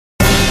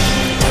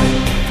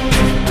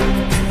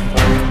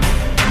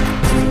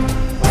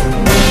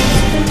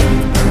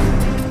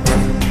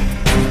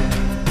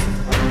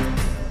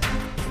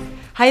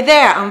Hi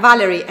there, I'm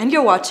Valerie and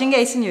you're watching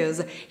Ace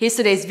News. Here's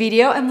today's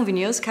video and movie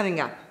news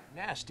coming up.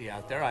 Nasty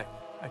out there. I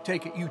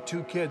take it you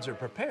two kids are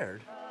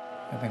prepared.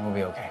 I think we'll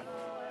be okay.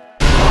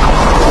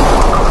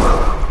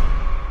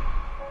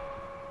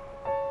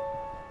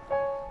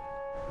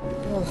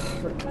 Oh,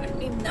 remind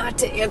me not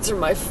to answer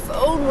my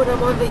phone when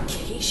I'm on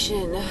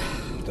vacation.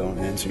 Don't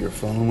answer your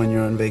phone when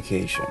you're on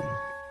vacation.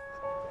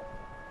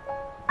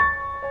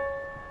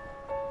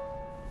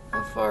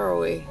 How far are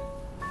we?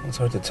 It's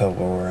hard to tell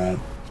where we're at.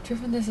 I've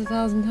driven this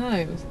 1,000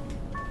 times.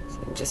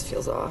 Something just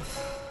feels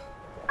off.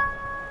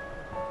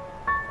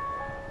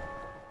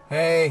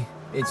 Hey,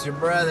 it's your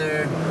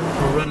brother.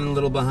 We're running a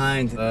little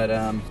behind, but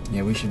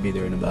yeah, we should be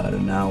there in about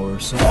an hour or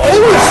so. How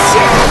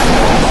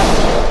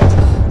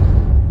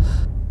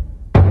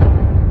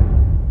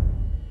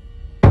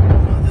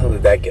the hell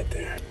did that get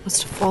there?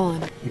 Must have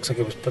fallen. Looks like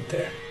it was put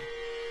there.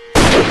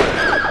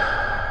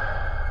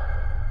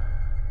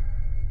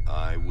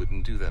 I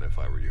wouldn't do that if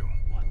I were you.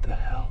 What the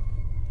hell?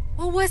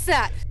 What was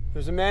that?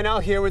 There's a man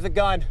out here with a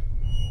gun.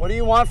 What do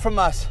you want from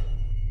us?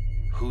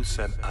 Who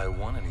said I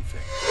want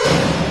anything?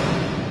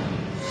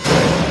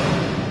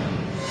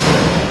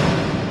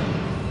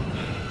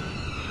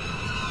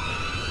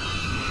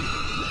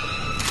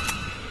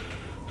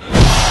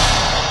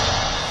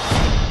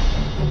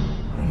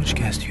 How much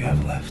gas do you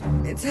have left?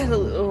 It's had a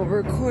little over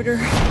a quarter.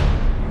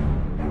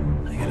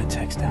 I gotta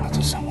text out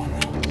to someone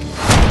now.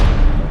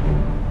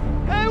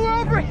 Hey, we're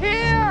over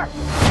here!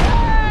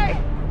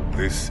 Hey!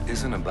 This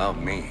isn't about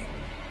me.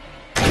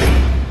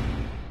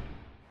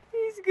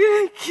 He's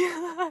gonna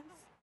kill us.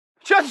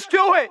 Just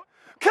do it!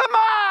 Come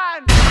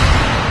on!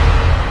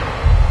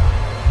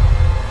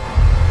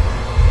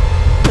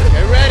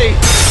 Get ready!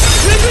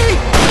 Mindy!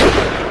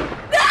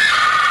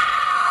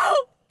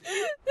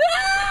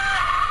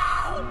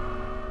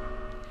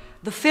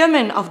 The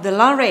filming of The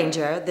Lone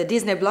Ranger, the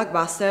Disney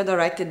blockbuster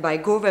directed by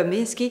Gore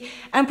Verbinski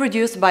and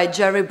produced by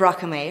Jerry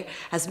Bruckheimer,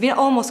 has been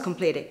almost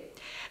completed.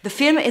 The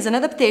film is an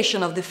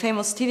adaptation of the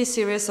famous TV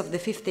series of the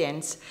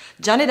 50s.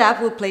 Johnny Depp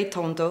will play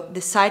Tonto, the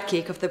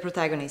sidekick of the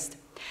protagonist.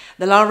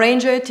 The Lone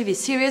Ranger TV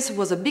series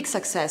was a big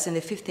success in the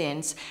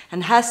 50s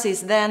and has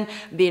since then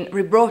been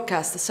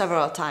rebroadcast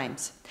several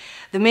times.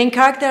 The main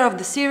character of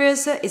the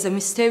series is a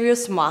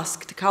mysterious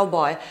masked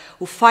cowboy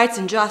who fights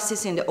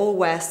injustice in the Old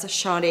West,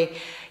 shouting,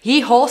 "He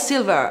hauls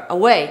silver,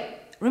 away!"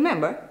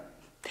 Remember?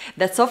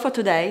 That's all for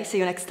today. See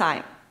you next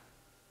time.